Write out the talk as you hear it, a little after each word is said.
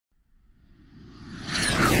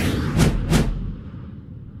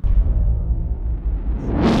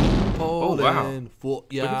rolling. wow. Full,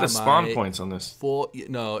 yeah, Look at the spawn mate. points on this.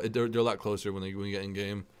 No, they're a lot closer when you get in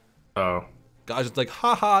game. Oh. Guys, it's like,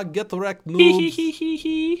 haha, get the wreck,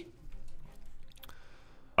 noobs.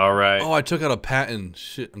 All right. Oh, I took out a patent.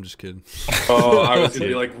 Shit, I'm just kidding. Oh, I was gonna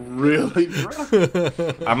be like, really,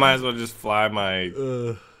 bro? I might as well just fly my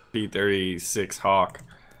P-36 Hawk.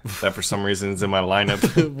 That for some reason is in my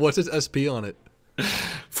lineup. What's its SP on it?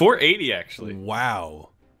 480 actually. Wow.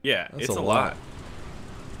 Yeah, That's it's a a lot.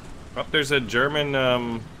 lot. Oh, there's a German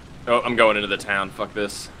Oh, I'm going into the town. Fuck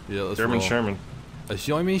this. Yeah, let's German roll. Sherman. A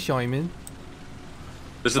Scheumann.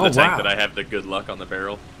 This is the Oh, tank wow. that I have the good luck on the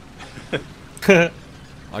barrel.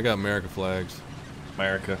 I got America flags.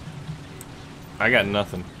 America. I got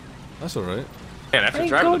nothing. That's all right. Man, after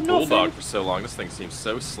driving the DevilDOG for so long, this thing seems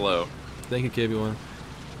so slow. Thank you, KB1.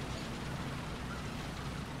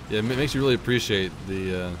 Yeah, it makes you really appreciate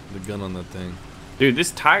the gun on that thing. Dude,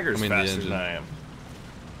 this Tiger's I mean, the faster engine. than I am.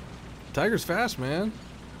 Tiger's fast, man.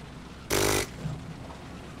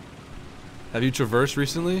 Have you traversed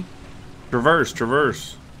recently?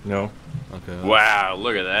 Traverse. No. Okay. Wow,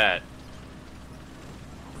 look at that.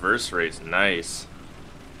 Reverse rate's nice.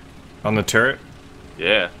 On the turret?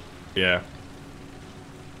 Yeah. Yeah.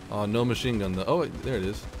 Oh, no machine gun though. Oh, wait, there it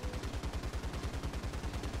is.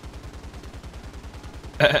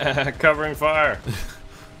 Covering fire.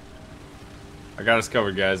 I got us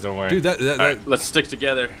covered, guys. Don't worry. Dude, that All right, let's stick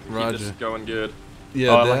together. Roger. Keep this going good. yeah,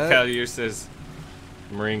 Oh, I that, like how yours says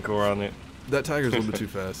Marine Corps on it. that Tiger's a little bit too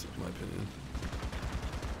fast, in my opinion.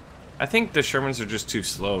 I think the Shermans are just too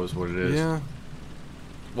slow, is what it is. Yeah.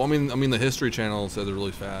 Well, I mean, the History Channel said they're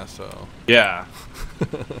really fast, so. Yeah.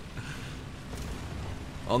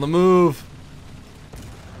 On the move.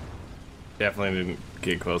 Definitely didn't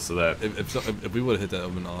get close to that. If we would have hit that, that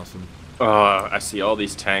would have been awesome. I see all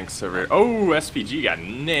these tanks over here. Oh, SPG got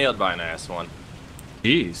nailed by an ass one.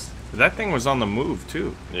 Jeez. That thing was on the move,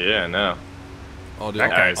 too. Yeah, no. Oh, dude,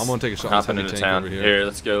 That guy's I'm gonna take a shot on this Hopping heavy into tank town. over here. Here,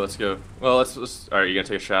 let's go. Well, let's. All right, you gonna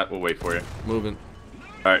take a shot? We'll wait for you. Moving.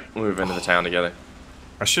 All right, we'll move into the town together.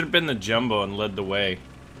 I should have been the Jumbo and led the way.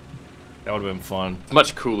 That would have been fun. It's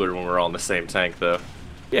much cooler when we're all in the same tank, though.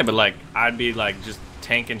 Yeah, but like, I'd be like just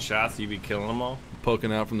tanking shots, you'd be killing them all.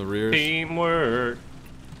 Poking out from the rears. Teamwork.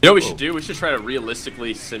 You know what we should do? We should try to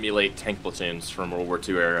realistically simulate tank platoons from World War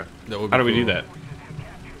II era. That would be How do we cool. do that?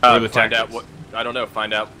 What are the Find out tactics? what. I don't know.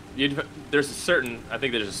 Find out. There's a certain. I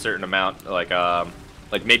think there's a certain amount. Like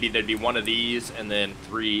maybe there'd be one of these and then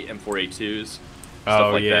 3 M4A2s. Stuff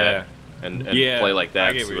Oh, like yeah. that. And Yeah, play like that.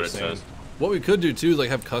 I get See what what it you're saying. says. What we could do too is like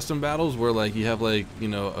have custom battles where like you have like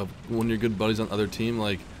one of your good buddies on the other team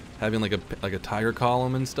like having like a tiger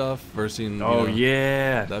column and stuff versus Oh,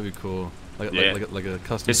 yeah. that'd be cool like Yeah. like a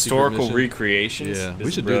custom Historical secret mission. recreations? Yeah, we This should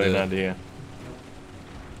is a do brilliant that. idea.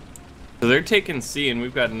 So they're taking C and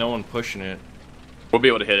we've got no one pushing it. We'll be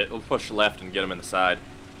able to hit it. We'll push left and get them in the side.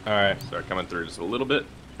 Alright. Start coming through just a little bit.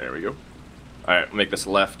 There we go. All right, we'll make this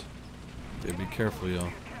left. Yeah, be careful, yo.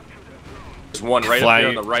 There's one right Fly- up here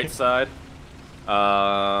on the right side.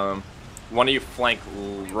 One of you flank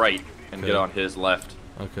right and get Okay. on his left.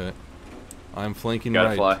 Okay, I'm flanking Gotta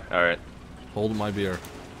right. fly. All right. Hold my beer.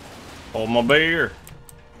 Hold my beer.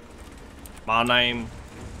 My name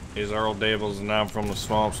is Earl Devils and I'm from the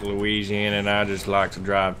swamps of Louisiana and I just like to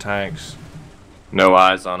drive tanks. No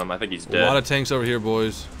eyes on him. I think he's A dead. lot of tanks over here,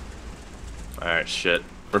 boys. All right, shit.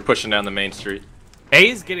 We're pushing down the main street. A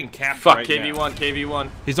is getting capped Fuck, right KV1, now. KV1.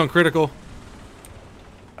 He's on critical.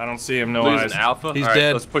 I don't see him, no Losing eyes. Alpha. He's All right,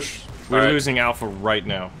 dead. Let's push. We're all right. losing Alpha right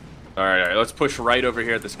now. All right. Let's push right over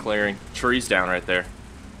here at this clearing. Trees down right there.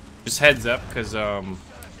 Just heads up, because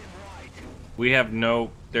we have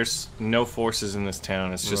there's no forces in this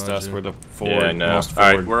town. It's just us. Roger. We're the Yeah, I know. most All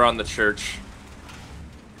right, forward. we're on the church.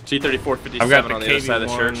 T-3457 I've got the on the other side of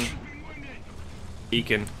the KV1. church.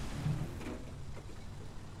 Beacon.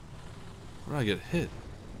 Where did I get hit?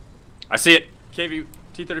 I see it. KV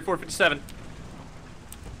T-3457.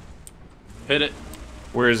 Hit it.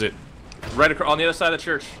 Where is it? Right on the other side of the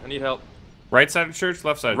church. I need help. Right side of church,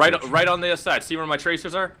 left side of Right, church? right on the other side. See where my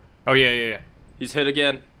tracers are? Oh, yeah. He's hit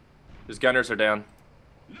again. His gunners are down.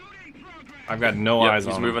 I've got no Yep, eyes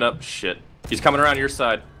he's on moving him. up. Shit. He's coming around your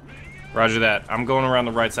side. Roger that. I'm going around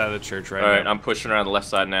the right side of the church right All right, now. I'm pushing around the left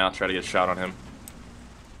side now. Try to get a shot on him.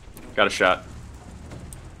 Got a shot.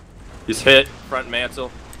 He's hit. Front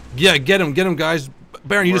mantle. Yeah, get him, guys.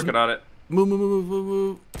 Baron, you Working just on it.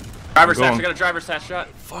 move. Driver's going. hatch. I got a driver's hatch shot.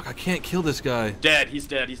 Fuck, I can't kill this guy. Dead. He's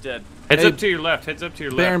dead. He's dead. Heads Hey, up to your left. Heads up to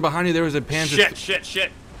your Baron, left. behind you there was a Panzer.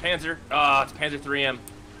 Shit. Panzer. Ah, it's Panzer 3M.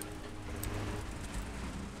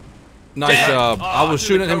 Nice Dead. job. Oh, I was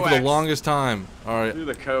through shooting the at him for the coax. longest time. All right. Through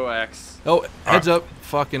the coax. Oh, heads up.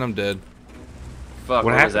 Fucking, I'm dead. Fuck,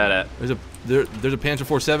 What where was happened? that at? There's a Panzer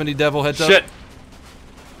 470 Devil heads up. Shit!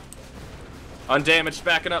 Undamaged,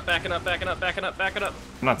 backing up, backing up, backing up, backing up, backing up.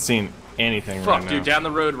 I'm not seeing anything Fuck, right dude, now. down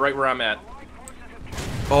the road, right where I'm at.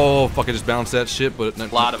 Oh fuck! I just bounced that shit, but A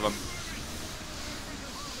lot of them.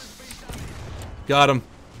 got him.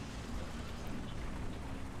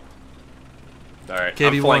 Alright, KV1.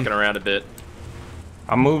 I'm flanking around a bit.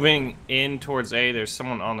 I'm moving in towards A. There's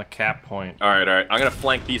someone on the cap point. Alright, alright. I'm gonna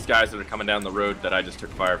flank these guys that are coming down the road that I just took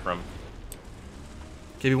fire from.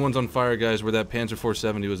 KV1's on fire, guys. Where that Panzer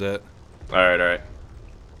 470 was at. Alright, alright.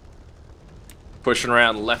 Pushing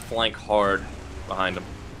around left flank hard behind them.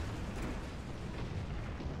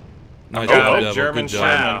 Nice Got job, a Devil. German Good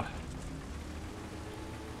job. Sherman.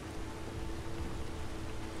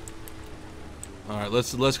 All right,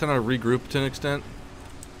 let's kind of regroup to an extent.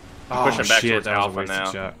 Oh, Pushing back shit, towards that was a Alpha wasted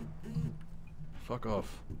now. shot. Fuck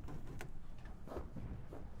off.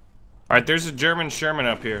 Alright, there's a German Sherman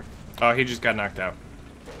up here. Oh, he just got knocked out.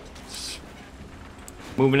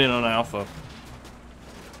 Moving in on Alpha.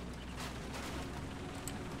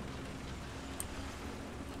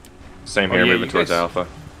 Same Oh, here, yeah, moving you towards guys- Alpha.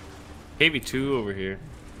 KV2 over here.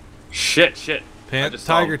 Shit, shit. I just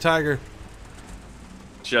saw Tiger, him. Tiger.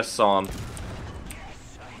 Just saw him.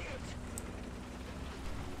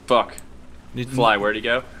 Fuck. Fly, where'd he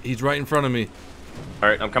go? He's right in front of me.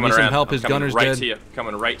 Alright, I'm coming Need some around. help, I'm his coming gunner's right dead. to you.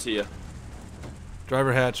 Coming right to you.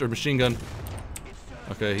 Driver hatch or machine gun.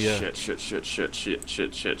 Okay, yeah. Shit, shit, shit, shit, shit,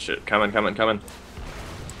 shit, shit, shit. Coming, coming, coming.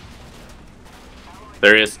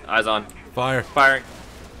 There he is. Eyes on. Fire. Firing.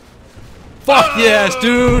 Fuck yes,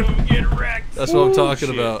 dude. Get wrecked. That's what I'm talking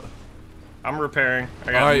shit. about. I'm repairing.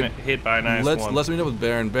 I got Alright. hit by an IS-1. Let's meet up with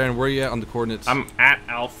Baron. Baron, where are you at on the coordinates? I'm at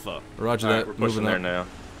Alpha. Roger Alright, that. we're pushing Moving there up.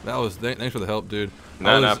 now. That was thanks for the help, dude.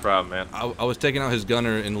 No, I no was, problem, man. I was taking out his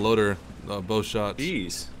gunner in loader, both shots.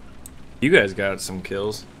 Jeez. You guys got some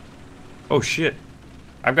kills. Oh shit.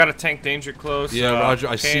 I've got a tank danger close. Yeah, Roger,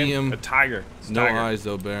 I see him. A Tiger. It's a No Tiger. eyes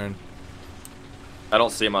though, Baron. I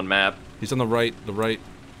don't see him on map. He's on the right.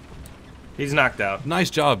 He's knocked out. Nice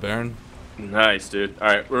job, Baron. Nice, dude.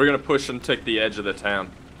 Alright, we're gonna push and take the edge of the town.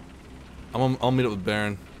 I'll meet up with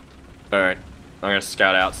Baron. Alright. I'm gonna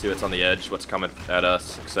scout out, see what's on the edge, what's coming at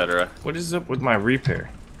us, etc. What is up with my repair?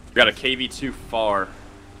 We got a KV2 far.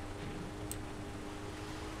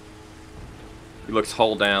 He looks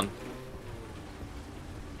hull down.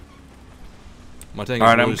 My tank is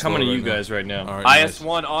Alright, really I'm coming slow to right you now. guys right now. All right, nice.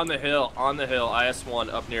 IS-1 on the hill,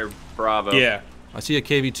 IS-1 up near Bravo. Yeah. I see a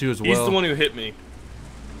KV2 as well. He's the one who hit me.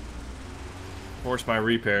 Forced my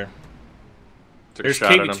repair. Took a There's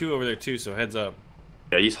shot at him. KV2 over there too, so heads up.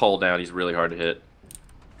 Yeah, he's hull down, he's really hard to hit.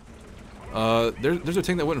 There's a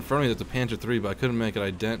tank that went in front of me that's a Panzer 3, but I couldn't make it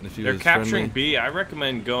ident if he They're was capturing friendly. B. I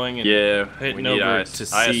recommend going and Yeah, hitting we need over IS. to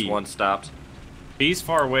C. IS-1 stopped. B's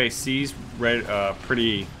far away. C's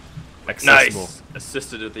pretty accessible. Nice!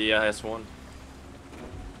 Assisted at the IS-1.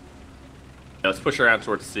 Yeah, let's push around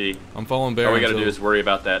towards C. I'm following Baron. All we gotta so do is worry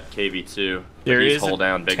about that KV2. There he's is hull a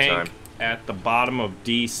down big tank time. at the bottom of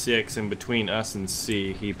D6 in between us and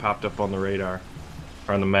C. He popped up on the radar.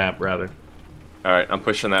 Or on the map, rather. Alright, I'm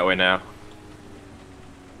pushing that way now.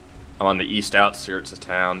 I'm on the east outskirts of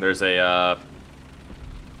town. There's a,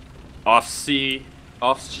 off G, a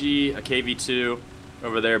KV2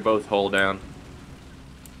 over there, both hull down.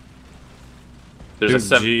 There's a Dude,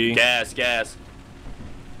 7. G. Gas.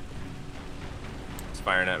 It's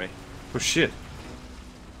firing at me. Oh shit. I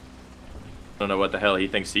don't know what the hell he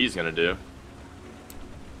thinks he's gonna do.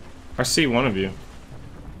 I see one of you.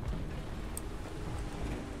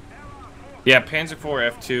 Yeah, Panzer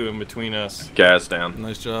IV F2 in between us. Gas down.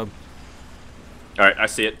 nice job. Alright, I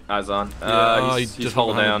see it. Eyes on. Yeah, he's just hull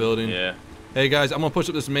behind the down. building. Yeah. Hey guys, I'm gonna push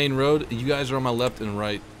up this main road. You guys are on my left and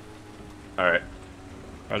right. Alright.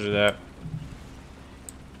 Roger that.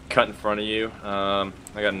 Cut in front of you. I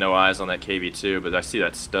got no eyes on that KV2, but I see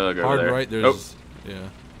that Stug over Hard there. right. There's yeah.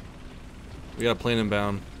 We got a plane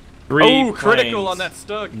inbound. Oh, critical on that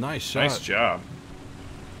Stug. Nice shot. Nice job.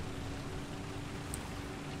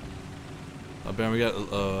 Baron, we got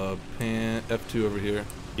Pan F2 over here.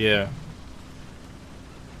 Yeah.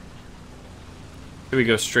 Here we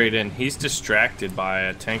go straight in. He's distracted by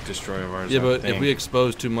a tank destroyer of ours. Yeah, I but think. if we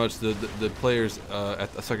expose too much, the players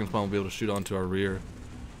at the second spawn will be able to shoot onto our rear.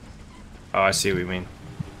 Oh, I see what you mean.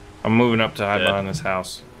 I'm moving up to hide Yeah. behind this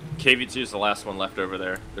house. KV2 is the last one left over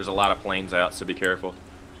there. There's a lot of planes out, so be careful.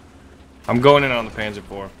 I'm going in on the Panzer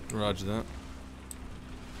IV. Roger that.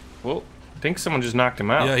 Well, I think someone just knocked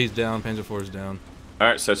him out. Yeah, he's down. Panzer IV is down.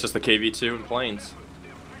 Alright, so it's just the KV2 and planes.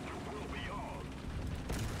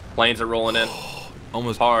 Planes are rolling in.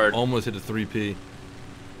 Almost Hard. Almost hit a 3P.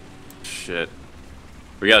 Shit.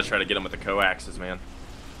 We gotta try to get them with the coaxes, man.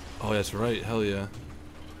 Oh, that's right. Hell yeah.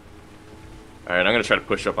 Alright, I'm gonna try to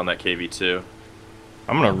push up on that KV2.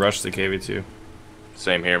 I'm gonna rush the KV2.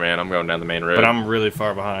 Same here, man. I'm going down the main road. But I'm really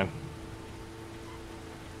far behind.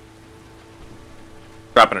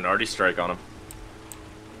 Dropping an arty strike on him.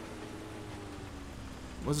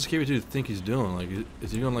 What's this KV2 think he's doing? Like,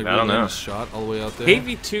 is he going like I don't know. a shot all the way out there?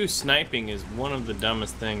 KV2 sniping is one of the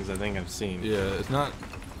dumbest things I think I've seen. Yeah, it's not.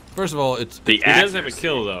 First of all, it's. The He does have a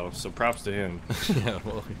kill though, so props to him. Yeah,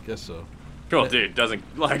 well, I guess so. Cool, dude. Doesn't.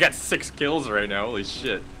 I got 6 kills right now. Holy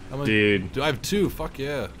shit. Dude. Do I have 2? Fuck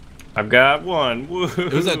yeah. I've got 1. Woo.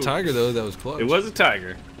 It was that tiger though that was close. It was a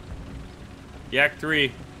tiger. Yak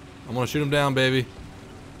 3. I'm gonna shoot him down, baby.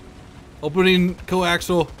 Opening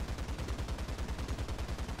coaxial.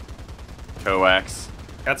 Coax.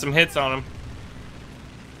 Got some hits on him.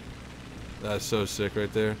 That's so sick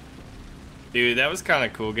right there. Dude, that was kind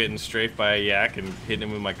of cool getting strafed by a yak and hitting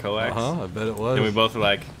him with my coax. I bet it was. And we both were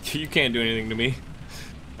like, you can't do anything to me.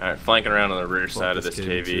 Alright, flanking around on the rear Fuck side of this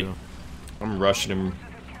KV. I'm rushing him.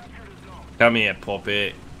 Come here,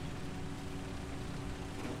 puppet.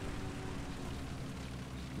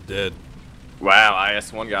 Dead. Wow,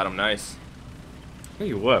 IS-1 got him. Nice. Tell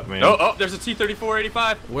you what, man. Oh, there's a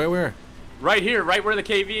T-34-85. Where? Right here, right where the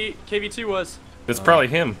KV2 was. That's probably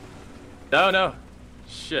him. No.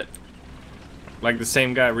 Shit. Like the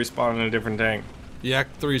same guy respawning in a different tank. Yak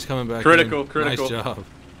 3's coming back. Critical. Nice job.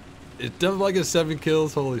 It definitely like 7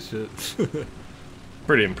 kills. Holy shit.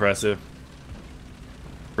 Pretty impressive.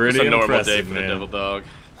 It's a normal impressive, day for man. the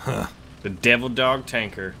DevilDOG. The DevilDOG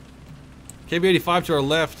tanker. KB85 to our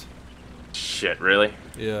left. Shit, really?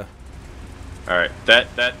 Yeah. Alright, that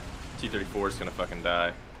T-34 is gonna fucking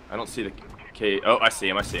die. I don't see the K. Oh, I see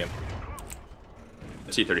him.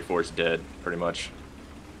 The T-34 is dead, pretty much.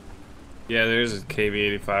 Yeah, there's a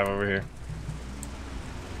KV85 over here.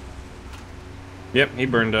 Yep, he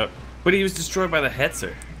burned up. But he was destroyed by the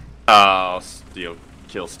Hetzer. Oh,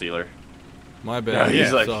 kill stealer. My bad. No,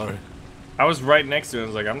 he's like- sorry. I was right next to him. I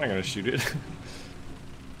was like, I'm not gonna shoot it.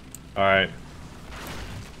 Alright.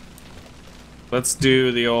 Let's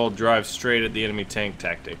do the old drive straight at the enemy tank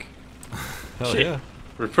tactic. Hell Shit. yeah.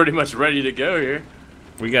 We're pretty much ready to go here.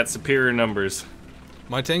 We got superior numbers.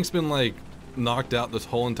 My tank's been like knocked out this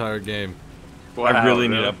whole entire game. Wow, I really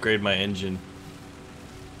need to upgrade my engine.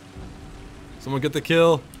 Someone get the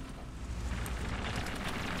kill.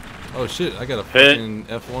 Oh shit, I got a Hit. fucking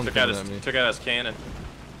F1 Took coming at me. out his cannon.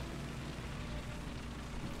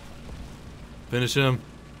 Finish him.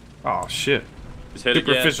 Oh shit. He's hit again.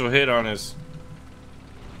 Superficial hit on his.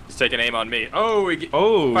 He's taking aim on me. Oh,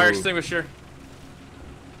 Oh. fire extinguisher.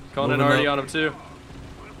 Calling an Moving arty up. on him too.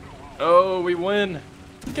 Oh, we win.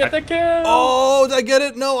 Get the kill. Oh, did I get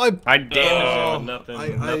it? No, I I damaged him with nothing. I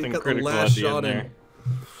Nothing got the critical last at the shot end in. there.